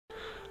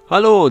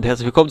Hallo und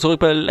herzlich willkommen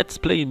zurück bei Let's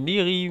Play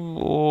Nehrim.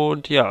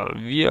 Und ja,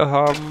 wir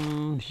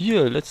haben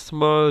hier letztes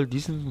Mal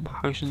diesen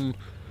magischen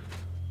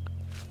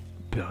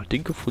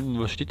Ding gefunden.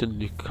 Was steht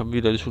denn? Haben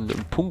wir da schon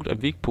einen Punkt,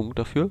 einen Wegpunkt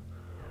dafür?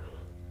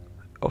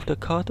 Auf der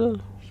Karte?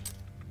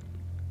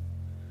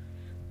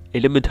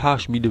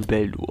 Elementarschmiede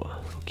Beldur.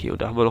 Okay,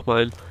 und da haben wir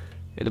nochmal ein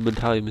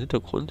Elementar im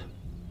Hintergrund.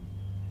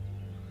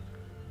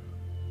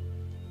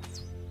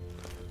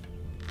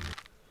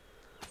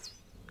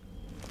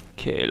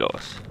 Okay,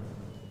 los.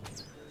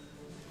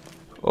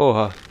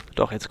 Oha,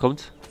 doch, jetzt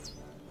kommt's.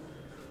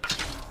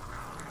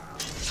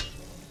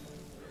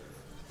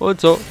 Und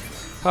so.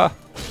 Ha.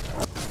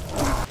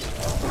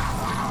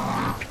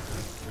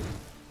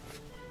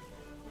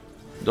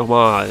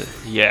 Nochmal.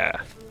 Yeah.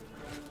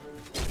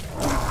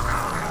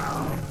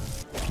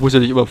 Ich muss ja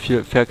nicht immer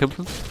viel fair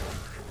kämpfen.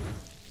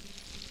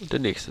 Und der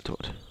nächste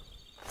tot.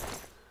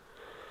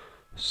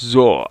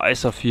 So,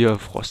 Eissaphir,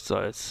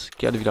 Frostsalz.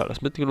 Gerne wieder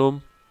alles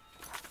mitgenommen.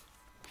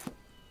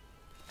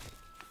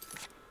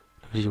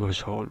 Will ich mal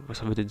schauen, was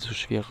haben wir denn so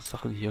schwere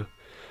Sachen hier?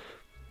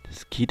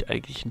 Das geht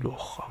eigentlich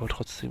noch, aber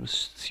trotzdem ist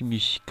es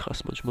ziemlich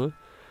krass manchmal.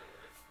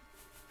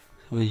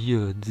 Was haben wir hier?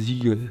 Ein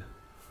Siegel.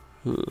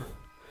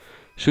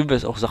 Schön wäre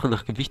es auch, Sachen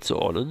nach Gewicht zu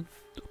ordnen.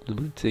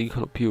 Damit man sehen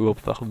kann, ob hier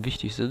überhaupt Sachen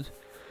wichtig sind.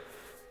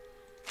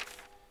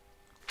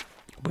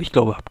 Aber ich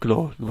glaube, ich habe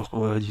genau noch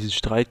mal diesen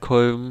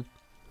Streitkolben.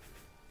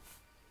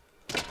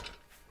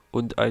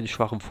 Und einen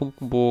schwachen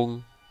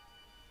Funkenbogen.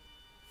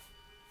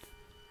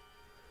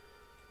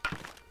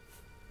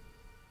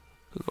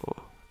 Genau.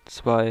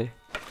 2.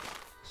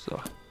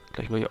 So.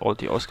 Gleich mal hier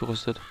ordentlich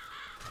ausgerüstet.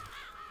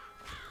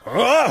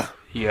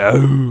 Ja,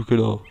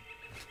 genau.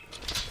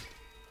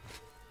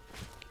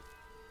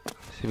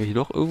 Sehen wir hier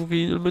noch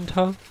irgendwie ein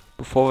Inventar?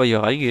 Bevor wir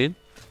hier reingehen.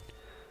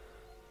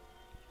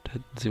 Da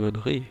hinten sehen wir ein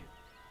Reh.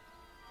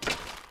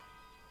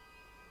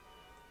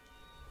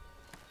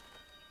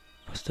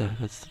 Was da?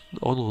 Jetzt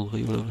auch noch ein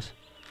Reh oder was?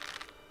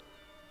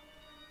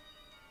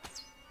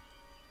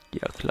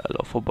 Ja klar,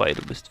 lauf vorbei,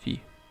 du bist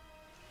Vieh.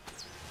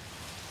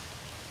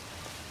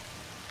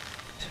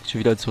 Schon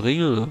wieder zu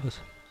ringen oder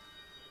was?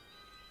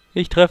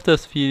 Ich treffe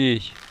das Vieh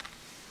nicht.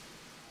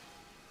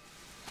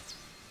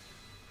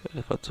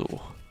 Ja, das war zu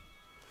hoch.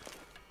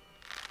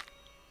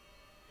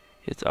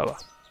 Jetzt aber.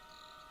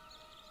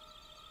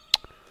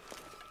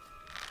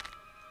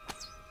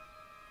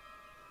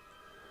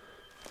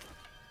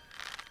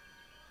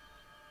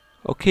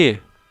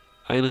 Okay.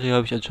 Ein Reh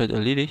habe ich anscheinend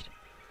erledigt.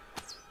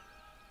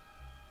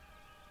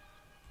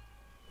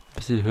 Ein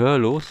bisschen höher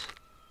los.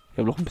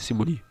 Wir haben noch ein bisschen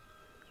Muni.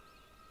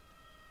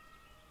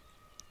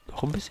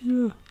 Noch ein bisschen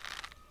höher.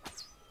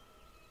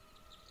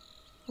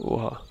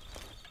 Oha.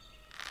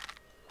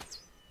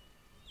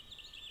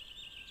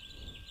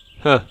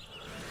 Ha.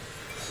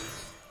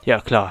 Ja,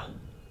 klar.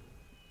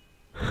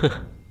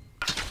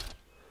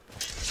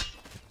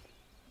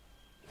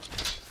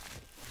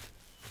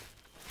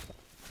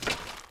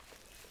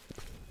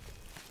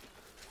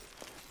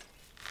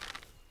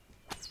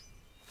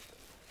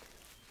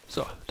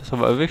 So, das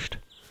haben wir erwischt.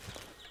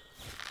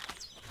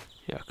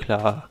 Ja,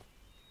 klar.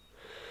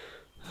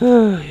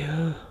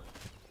 Ja.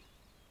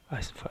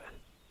 Eisenfall.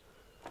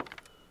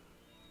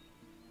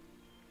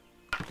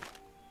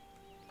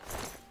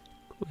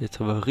 Und jetzt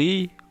haben wir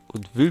Reh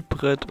und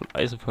Wildbrett und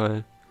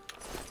Eisenfall.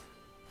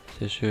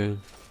 Sehr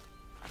schön.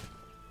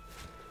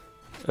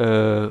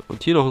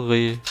 Und hier noch ein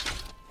Reh.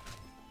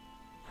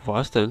 Wo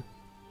war es denn?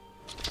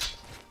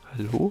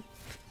 Hallo?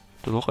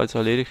 Nur noch eins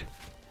erledigt.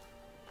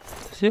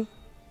 Das hier?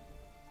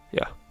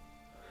 Ja.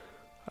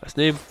 Alles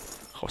nehmen.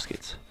 Raus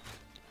geht's.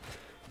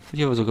 Und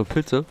hier haben wir sogar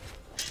Pilze.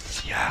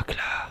 Ja,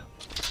 klar.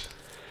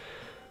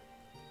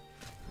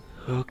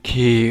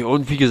 Okay,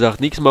 und wie gesagt,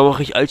 nächstes Mal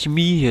mache ich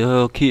Alchemie.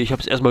 Ja, okay, ich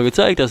habe es erstmal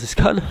gezeigt, dass ich es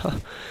kann.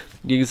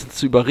 Im Gegensatz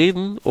zu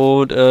überreden.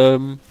 Und,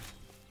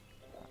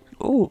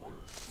 oh.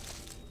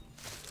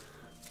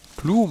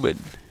 Blumen.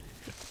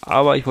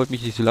 Aber ich wollte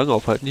mich nicht so lange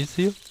aufhalten jetzt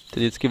hier.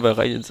 Denn jetzt gehen wir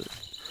rein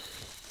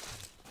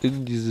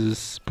in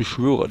dieses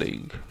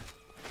Beschwörer-Ding.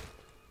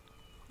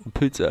 Und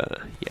Pilze.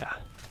 Ja.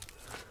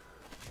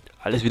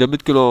 Alles wieder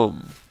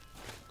mitgenommen.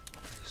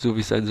 So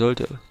wie es sein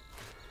sollte.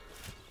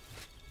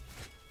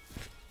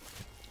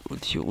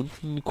 Und hier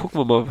unten gucken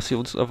wir mal, was hier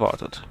uns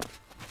erwartet.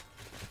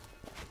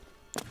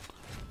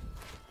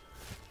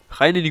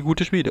 Rein in die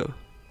gute Schmiede.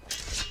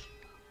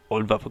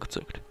 Und Waffe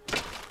gezückt.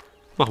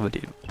 Machen wir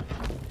den.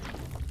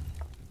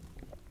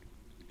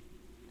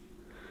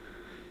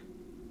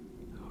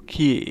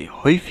 Okay,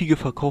 häufig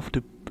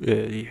verkaufen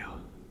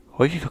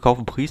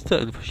Priester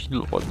in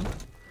verschiedenen Orten.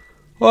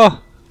 Oh,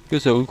 hier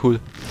ist ja uncool.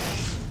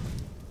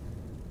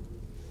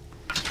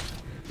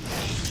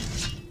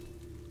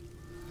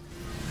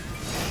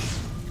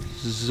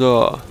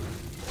 So.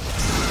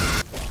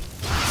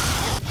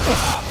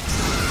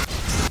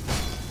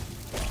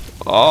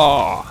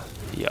 Oh,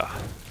 ja,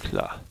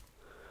 klar.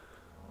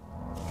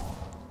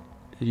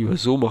 Lieber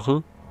so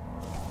machen.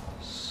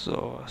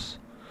 Sowas.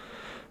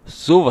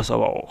 Sowas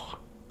aber auch.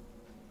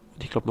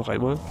 Und ich glaube noch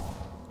einmal.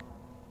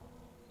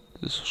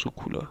 Das ist schon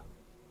cooler.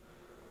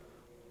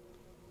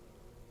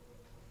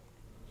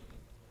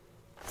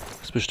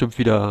 ist bestimmt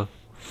wieder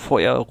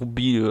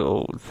Feuerrubine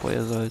und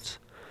Feuersalz.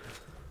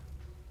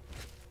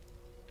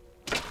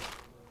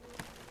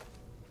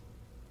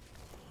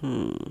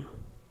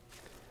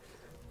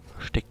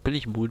 Steckt bin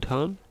ich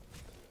momentan.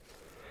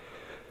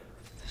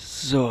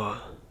 So.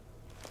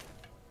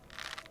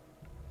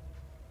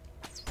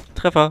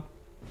 Treffer.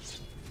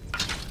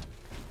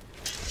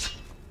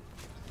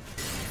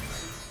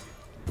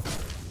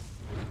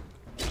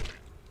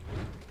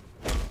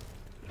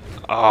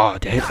 Ah,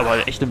 der hält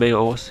aber echt eine Menge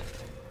aus.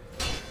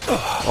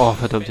 Oh,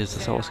 verdammt, jetzt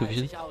ist er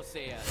ausgewichen.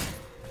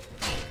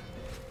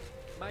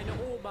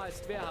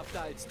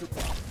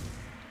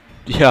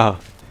 Ja.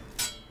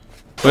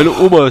 Meine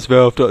Oma ist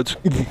wehrhafter als...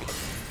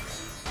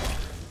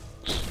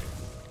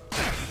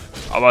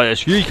 Aber der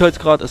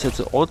Schwierigkeitsgrad ist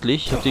jetzt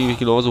ordentlich. Ich habe den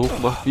genauso hoch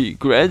gemacht wie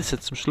Grants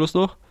jetzt zum Schluss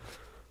noch.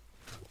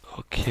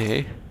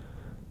 Okay.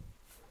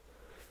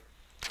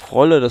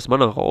 Rolle des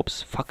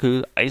Mana-Raubs.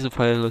 Fackel,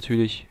 Eisenpfeil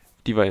natürlich.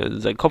 Die wir in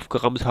seinen Kopf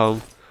gerammt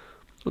haben.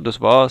 Und das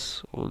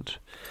war's.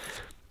 Und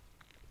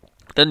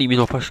dann nehme ich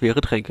noch ein paar schwere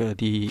Tränke,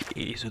 die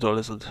eh nicht so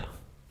dolle sind.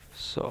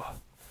 So.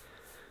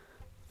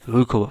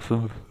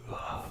 0,5.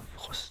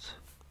 Frost.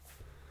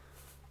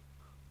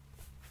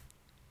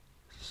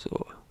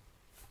 So.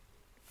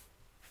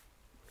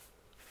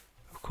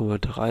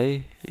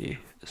 0,3. Nee,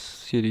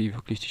 ist hier die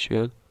wirklich die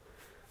schweren.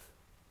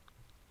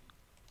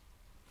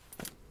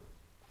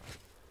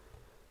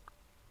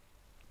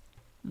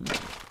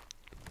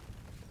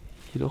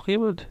 Hier noch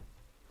jemand?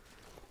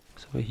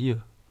 Was haben wir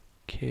hier?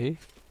 Okay.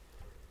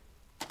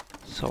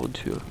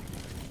 Soundtür.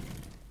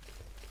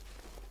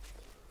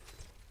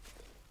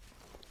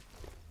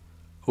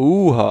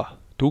 Oha,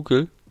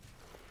 dunkel.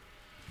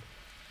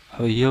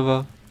 Aber hier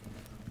war...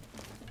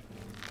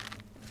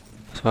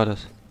 Was war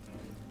das?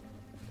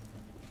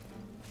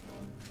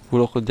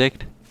 Wurde auch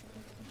entdeckt.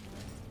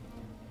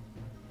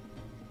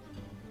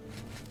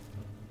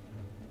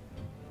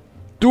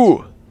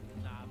 Du!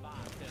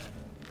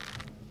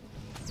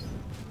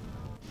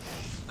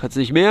 Kannst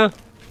nicht mehr?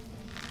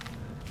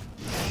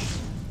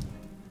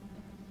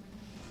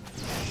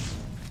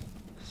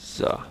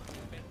 So.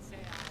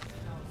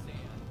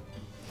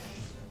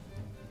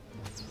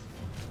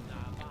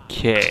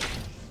 Okay.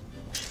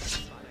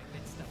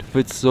 Du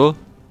willst so?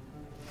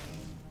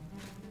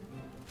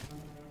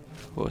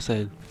 Wo ist er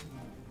hin?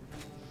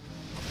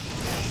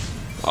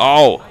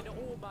 Au!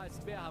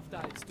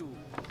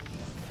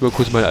 Nur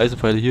kurz meine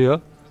Eisenpfeile hier,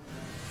 ja?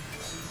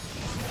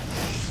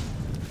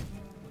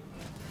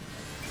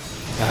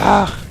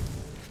 Ach!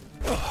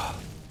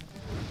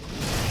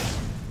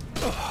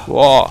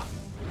 Boah!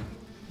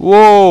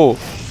 Wow!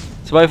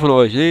 2 von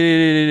euch!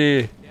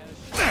 Nee.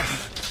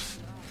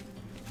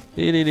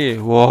 Nee.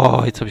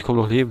 Wow, jetzt habe ich kaum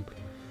noch Leben.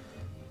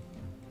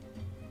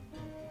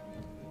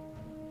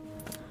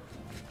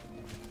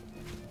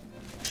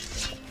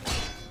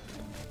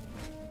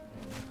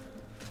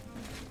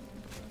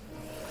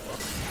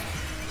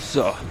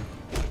 So.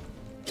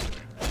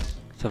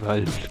 Jetzt haben wir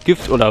halt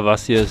Gift oder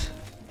was hier ist.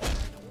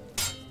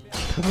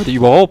 Haben wir die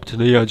überhaupt?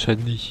 Nee,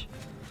 anscheinend nicht.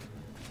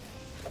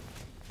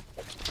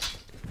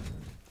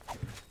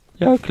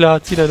 Ja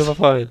klar, zieh deine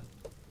Waffe ein.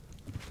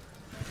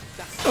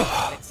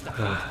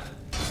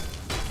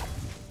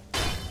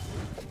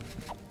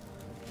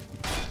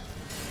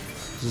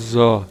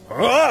 So.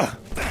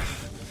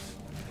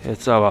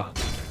 Jetzt aber.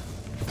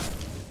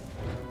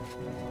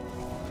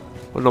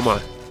 Und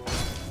nochmal.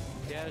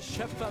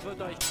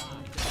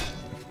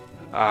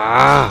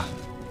 Ah.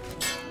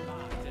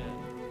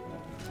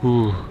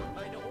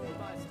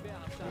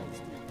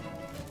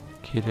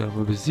 Okay, der haben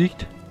wir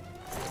besiegt.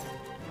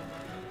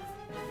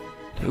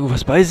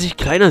 Irgendwas bei sich.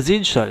 Kleiner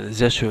Seenstein.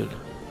 Sehr schön.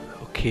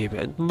 Okay,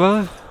 beenden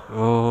wir.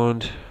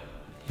 Und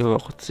hier haben wir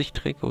auch zig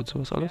Tränke und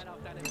sowas alles.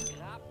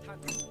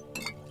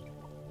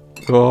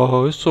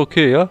 Ja, ist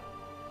okay, ja.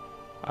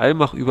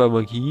 Allmach über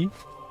Magie.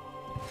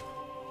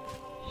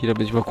 Hier,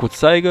 damit ich mal kurz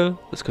zeige.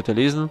 Das könnt ihr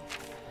lesen.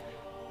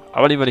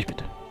 Aber nehmen wir nicht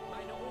mit.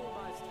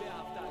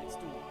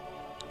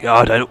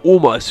 Ja, deine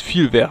Oma ist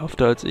viel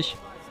wehrhafter als ich.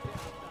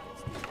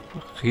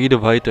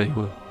 Rede weiter,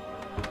 Junge.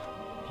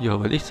 Hier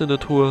haben wir nichts in der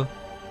Truhe.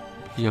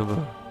 Hier haben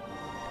wir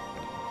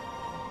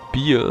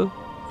Bier.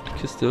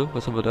 Kiste.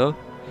 Was haben wir da?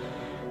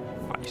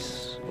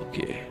 Mais.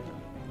 Okay.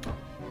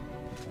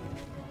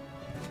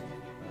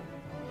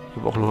 Hier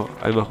haben wir auch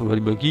noch einmal über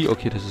die Magie.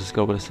 Okay, das ist,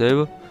 glaube ich,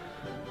 dasselbe.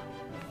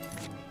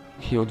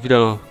 Okay, und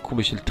wieder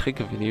komische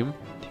Tränke wir nehmen,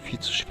 die viel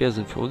zu schwer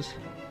sind für uns.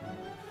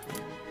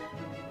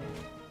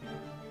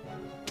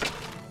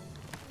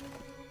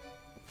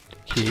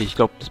 Okay, ich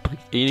glaube, das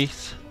bringt eh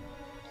nichts.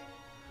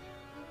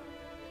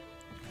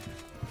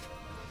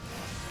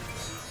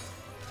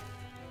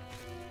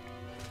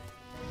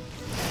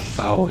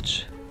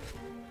 Autsch.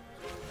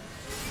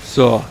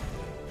 So.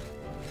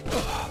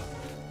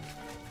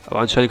 Aber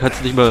anscheinend kannst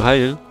du nicht mal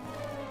heilen.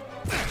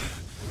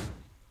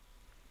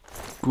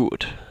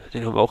 Gut.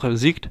 Den haben wir auch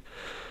besiegt.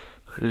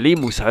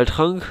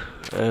 Lähmungsheiltrank.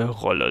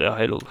 Rolle der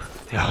Heilung.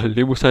 Ja,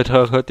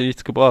 Lähmungsheiltrank hat dir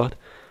nichts gebracht.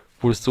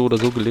 Wurdest so oder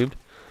so gelähmt.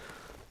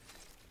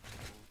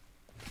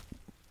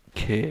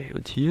 Okay,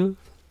 und hier?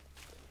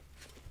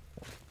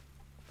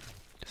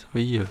 Aber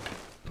hier.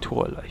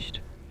 Tor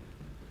leicht.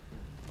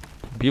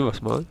 Probieren wir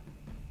es mal.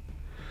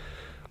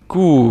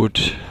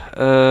 Gut.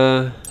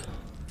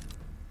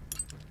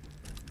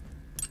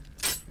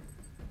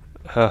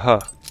 Haha.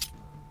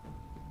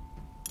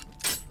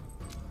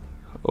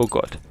 Oh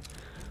Gott.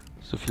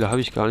 So viele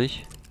habe ich gar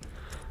nicht.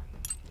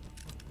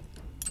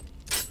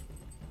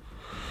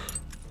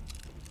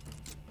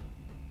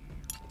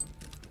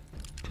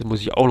 Das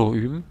muss ich auch noch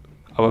üben.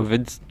 Aber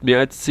wenn es mehr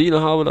als 10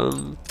 habe,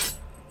 dann...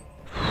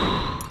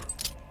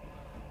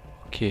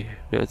 Okay,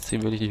 mehr als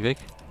 10 will ich nicht weg.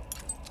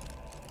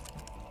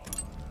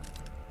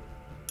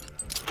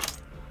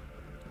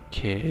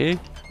 Okay.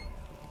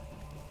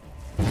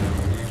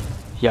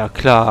 Ja,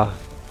 klar.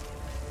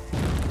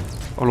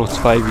 Auch noch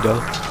 2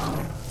 wieder.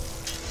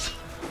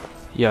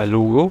 Ja,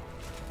 Logo.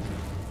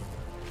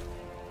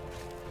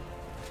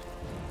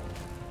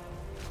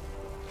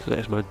 So,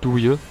 erstmal du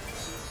hier.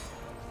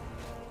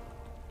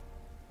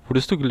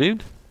 Wurdest du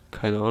gelähmt?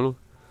 Keine Ahnung.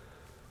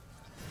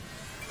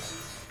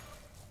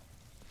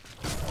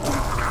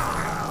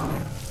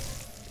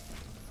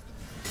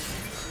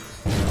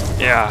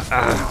 Ja,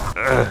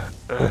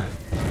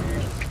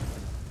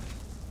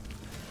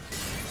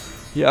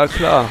 ja,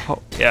 klar.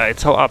 Ja,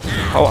 jetzt hau ab.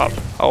 Hau ab.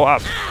 Hau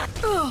ab.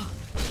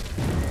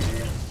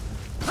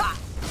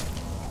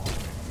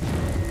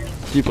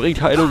 Die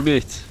bringt Heilung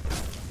nichts.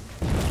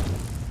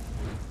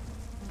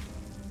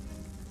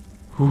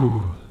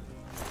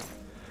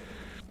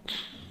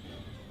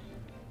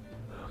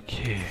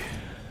 Okay.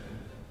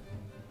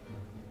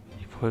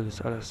 Die wollen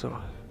das alles so.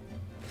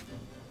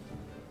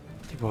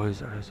 Die wollen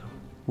das alles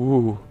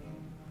so.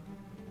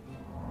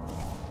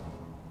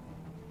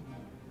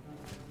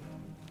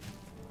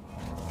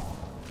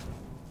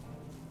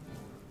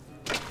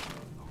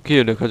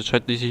 Okay, und der kann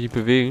scheint sich nicht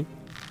bewegen.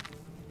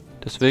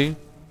 Deswegen.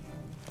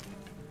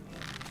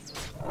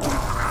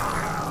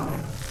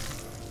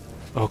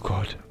 Oh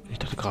Gott, ich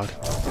dachte gerade.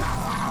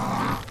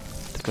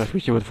 Da greift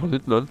mich jemand von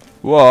hinten an.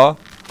 Wow.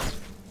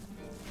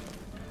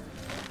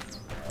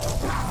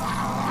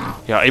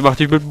 Ja, ich mach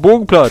dich mit dem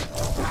Bogen platt.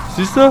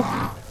 Siehst du?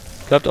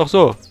 Klappt auch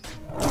so.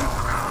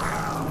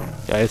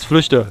 Ja, jetzt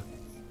flüchte.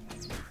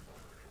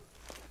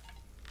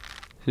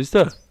 Siehst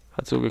du?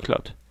 Hat so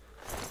geklappt.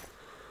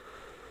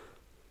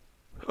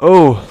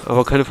 Oh,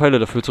 aber keine Pfeile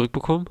dafür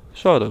zurückbekommen.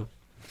 Schade.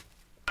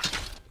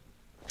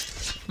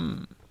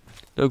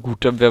 Na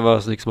gut, dann werden wir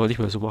das nächste Mal nicht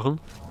mehr so machen.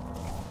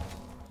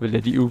 Wenn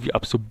der die irgendwie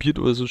absorbiert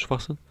oder so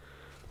Schwachsinn.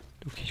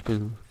 Okay, ich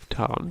bin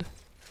getarnt.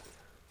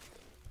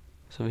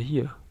 Was haben wir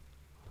hier?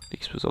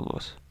 Nichts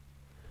Besonderes.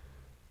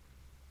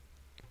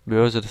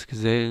 Mörser des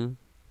Gesellen.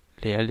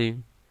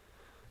 Lehrling.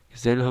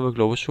 Gesellen haben wir,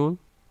 glaube ich, schon.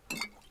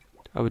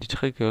 Aber die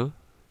Tränke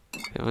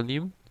werden wir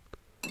nehmen.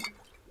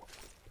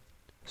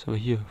 Was haben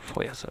wir hier?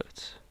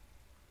 Feuersalz.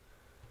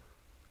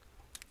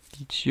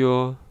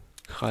 Lithium.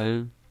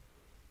 Krallen.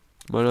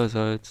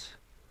 Malersalz.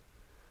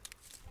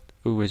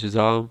 Irgendwelche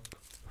Samen.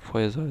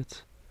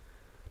 Feuersalz.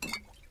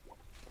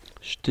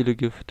 Stille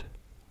Gift.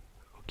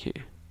 Okay.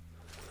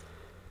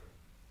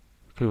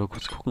 Können wir mal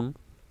kurz gucken.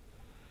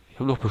 Wir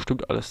haben doch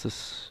bestimmt alles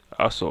das...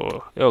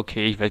 Achso. Ja,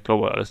 okay. Ich werde,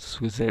 glaube ich, alles das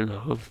zu Gesellen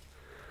haben.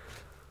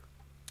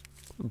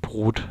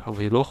 Brot haben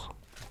wir hier noch.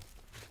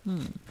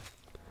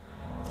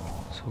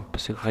 So, ein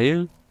bisschen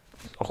heilen.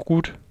 Ist auch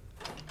gut.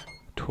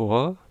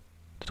 Tor.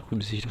 Da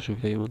drüben sehe ich doch schon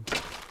wieder jemand.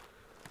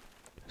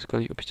 Ich weiß gar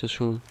nicht, ob ich das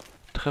schon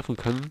treffen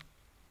kann.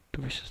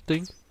 Durch das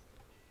Ding.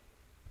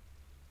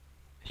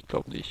 Ich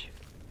glaube nicht.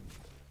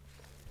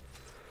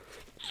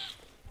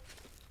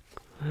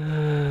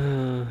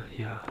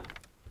 Ja.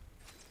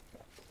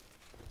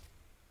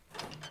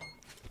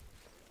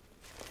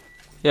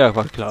 Ja,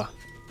 war klar.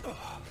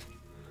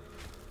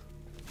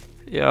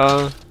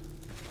 Ja,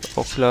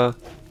 auch klar.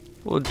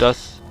 Und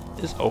das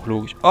ist auch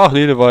logisch. Ach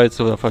nee, der war jetzt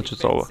so der falsche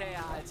Zauber.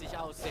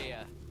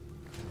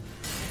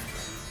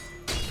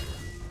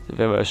 Den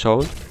werden wir ja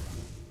schauen.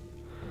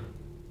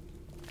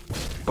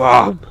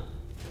 Bam.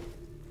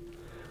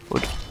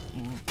 Und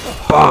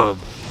bam.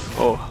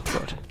 Oh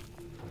Gott.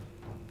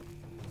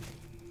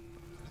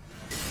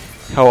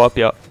 Hau ab,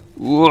 ja.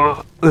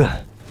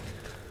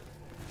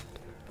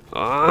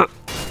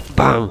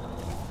 Bam.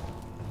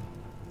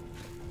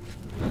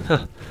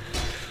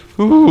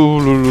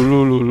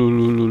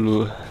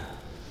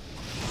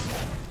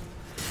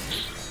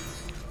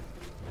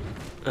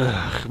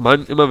 Ach,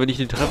 Mann, immer wenn ich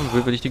den treffen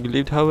will, wenn ich den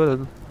gelebt habe,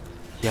 dann...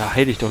 Ja,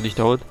 heil ich doch nicht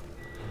dauernd.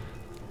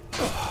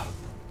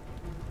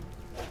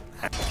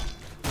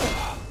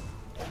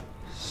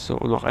 So,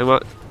 und noch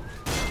einmal.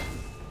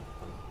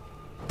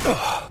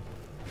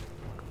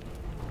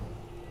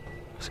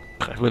 Was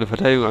greift meine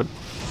Verteidigung an?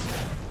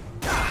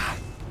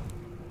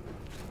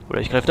 Oder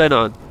ich greife deine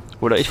an.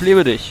 Oder ich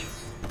lebe dich.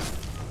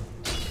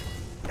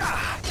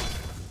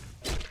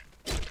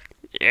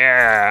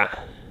 Yeah.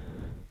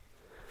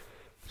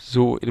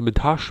 So,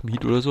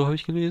 Elementarschmiede oder so habe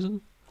ich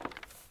gelesen.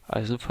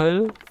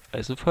 Eisenpfeil,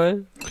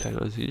 Eisenpfeil,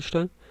 kleiner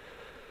Seelstein.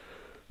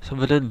 Was haben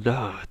wir denn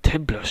da?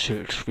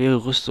 Templerschild,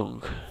 schwere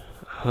Rüstung.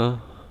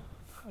 Aha.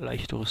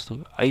 Leichte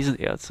Rüstung.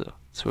 Eisenerze,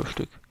 12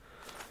 Stück.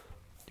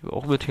 Die wir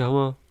auch mit hier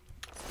haben.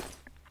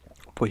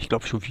 Obwohl ich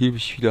glaube schon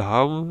viele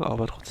haben,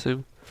 aber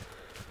trotzdem.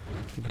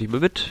 Nehmen wir die mal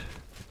mit.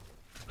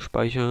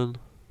 Speichern.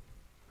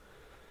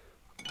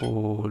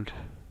 Und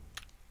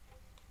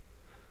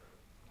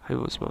heilen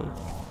wir uns mal.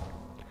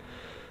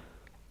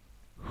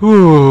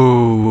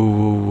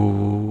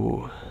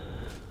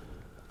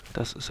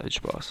 Das ist ein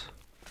Spaß.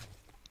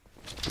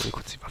 Mal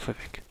kurz die Waffe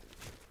weg.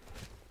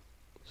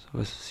 So,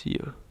 was ist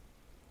hier?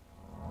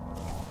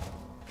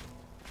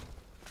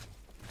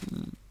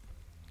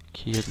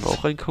 Okay, hier hätten wir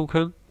auch reinkommen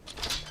können.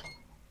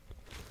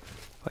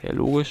 War ja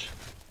logisch.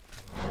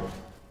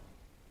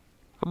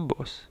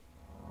 Amboss.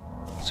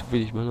 Zu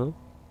wenig mal, ne?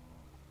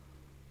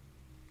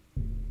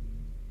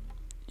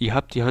 Ihr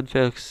habt die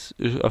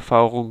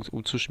Handwerkserfahrung,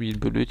 um zu schmieden,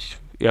 benötigt.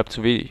 Ihr habt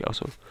zu wenig,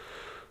 achso.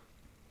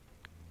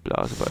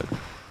 Blasebalg.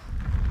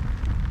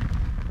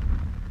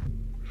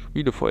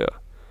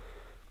 Schmiedefeuer.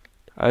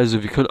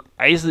 Also, wir können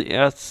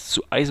Eisenerz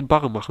zu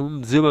Eisenbarre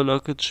machen,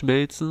 Silbernuggets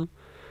schmelzen,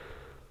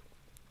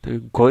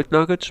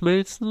 Goldnuggets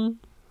schmelzen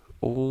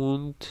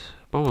und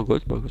machen wir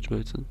Goldnuggets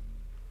schmelzen.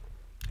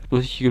 Ich habe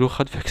noch nicht genug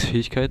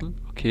Handwerksfähigkeiten.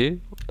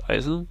 Okay, und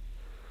Eisen.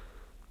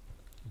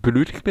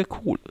 Benötigt mehr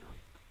Kohle.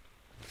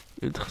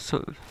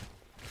 Interessant.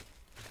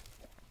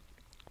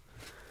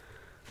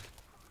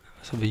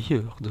 Was haben wir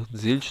hier? Noch einen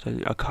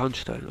Seelenstein,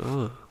 Arkanstein.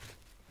 Ah.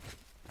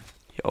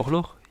 Hier auch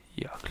noch?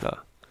 Ja,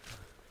 klar.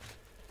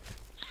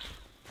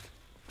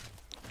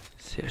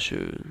 Sehr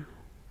schön.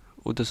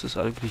 Und das ist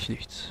eigentlich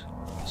nichts.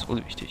 Das ist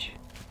unwichtig.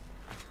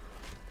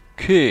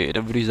 Okay,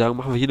 dann würde ich sagen,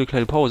 machen wir hier eine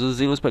kleine Pause.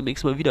 Sehen wir uns beim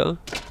nächsten Mal wieder.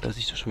 Da ist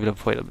ich doch schon wieder im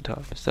Feuer damit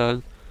habe. Bis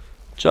dann.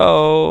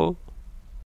 Ciao.